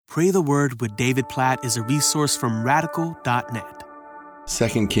Pray the Word with David Platt is a resource from radical.net.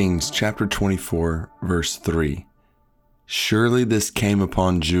 2 Kings chapter 24, verse 3. Surely this came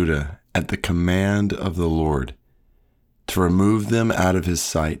upon Judah at the command of the Lord, to remove them out of his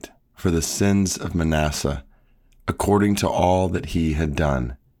sight for the sins of Manasseh, according to all that he had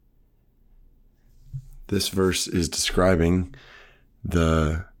done. This verse is describing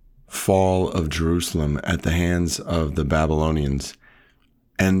the fall of Jerusalem at the hands of the Babylonians.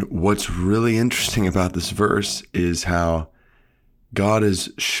 And what's really interesting about this verse is how God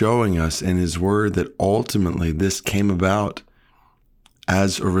is showing us in his word that ultimately this came about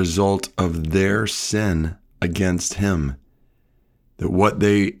as a result of their sin against him. That what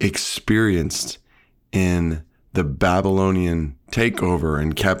they experienced in the Babylonian takeover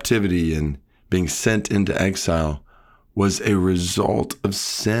and captivity and being sent into exile was a result of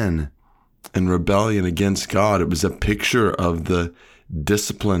sin and rebellion against God. It was a picture of the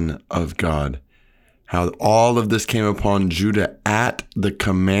discipline of God. How all of this came upon Judah at the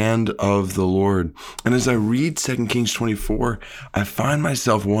command of the Lord. And as I read 2 Kings 24, I find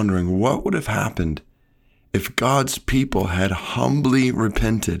myself wondering what would have happened if God's people had humbly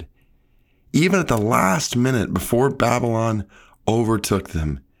repented, even at the last minute before Babylon overtook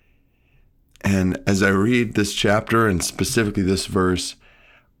them. And as I read this chapter and specifically this verse,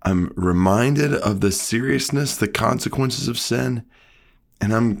 I'm reminded of the seriousness, the consequences of sin.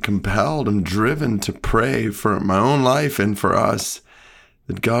 And I'm driven to pray for my own life and for us,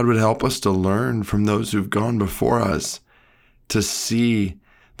 that God would help us to learn from those who've gone before us, to see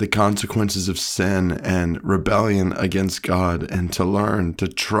the consequences of sin and rebellion against God, and to learn to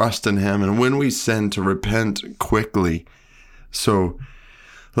trust in him. And when we sin, to repent quickly. So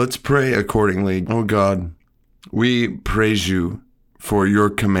let's pray accordingly. Oh God, we praise you for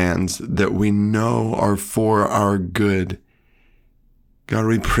your commands that we know are for our good. God,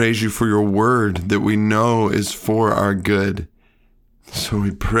 we praise you for your word that we know is for our good. So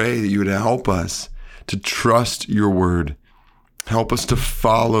we pray that you would help us to trust your word. Help us to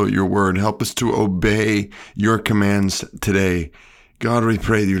follow your word. Help us to obey your commands today. God, we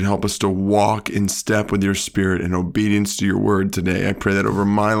pray that you would help us to walk in step with your spirit in obedience to your word today. I pray that over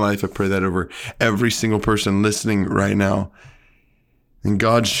my life. I pray that over every single person listening right now. And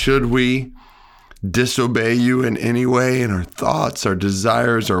God, should we disobey you in any way in our thoughts, our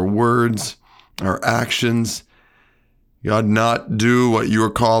desires, our words, our actions, God, not do what you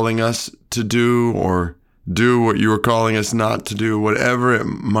are calling us to do, or do what you are calling us not to do, whatever it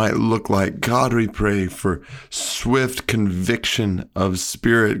might look like. God, we pray for swift conviction of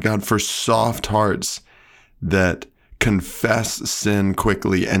spirit, God, for soft hearts that confess sin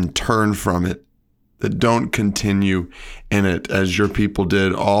quickly and turn from it, that don't continue in it as your people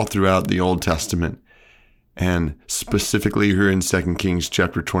did all throughout the Old Testament, and specifically here in 2 Kings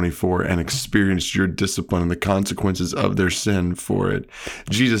chapter 24, and experienced your discipline and the consequences of their sin for it.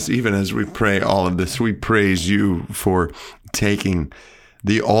 Jesus, even as we pray all of this, we praise you for taking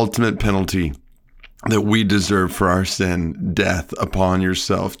the ultimate penalty that we deserve for our sin, death, upon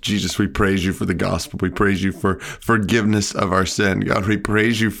yourself. Jesus, we praise you for the gospel. We praise you for forgiveness of our sin. God, we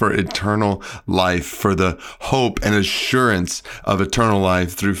praise you for eternal life, for the hope and assurance of eternal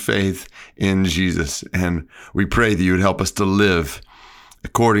life through faith in Jesus. And we pray that you would help us to live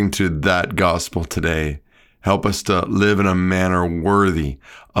according to that gospel today. Help us to live in a manner worthy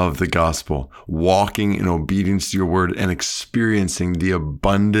of the gospel, walking in obedience to your word and experiencing the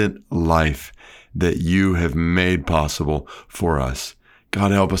abundant life that you have made possible for us.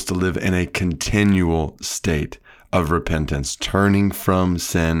 God, help us to live in a continual state of repentance, turning from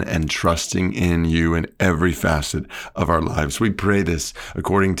sin and trusting in you in every facet of our lives. We pray this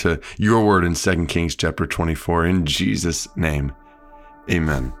according to your word in 2 Kings chapter 24, in Jesus' name.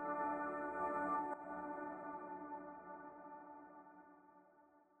 Amen.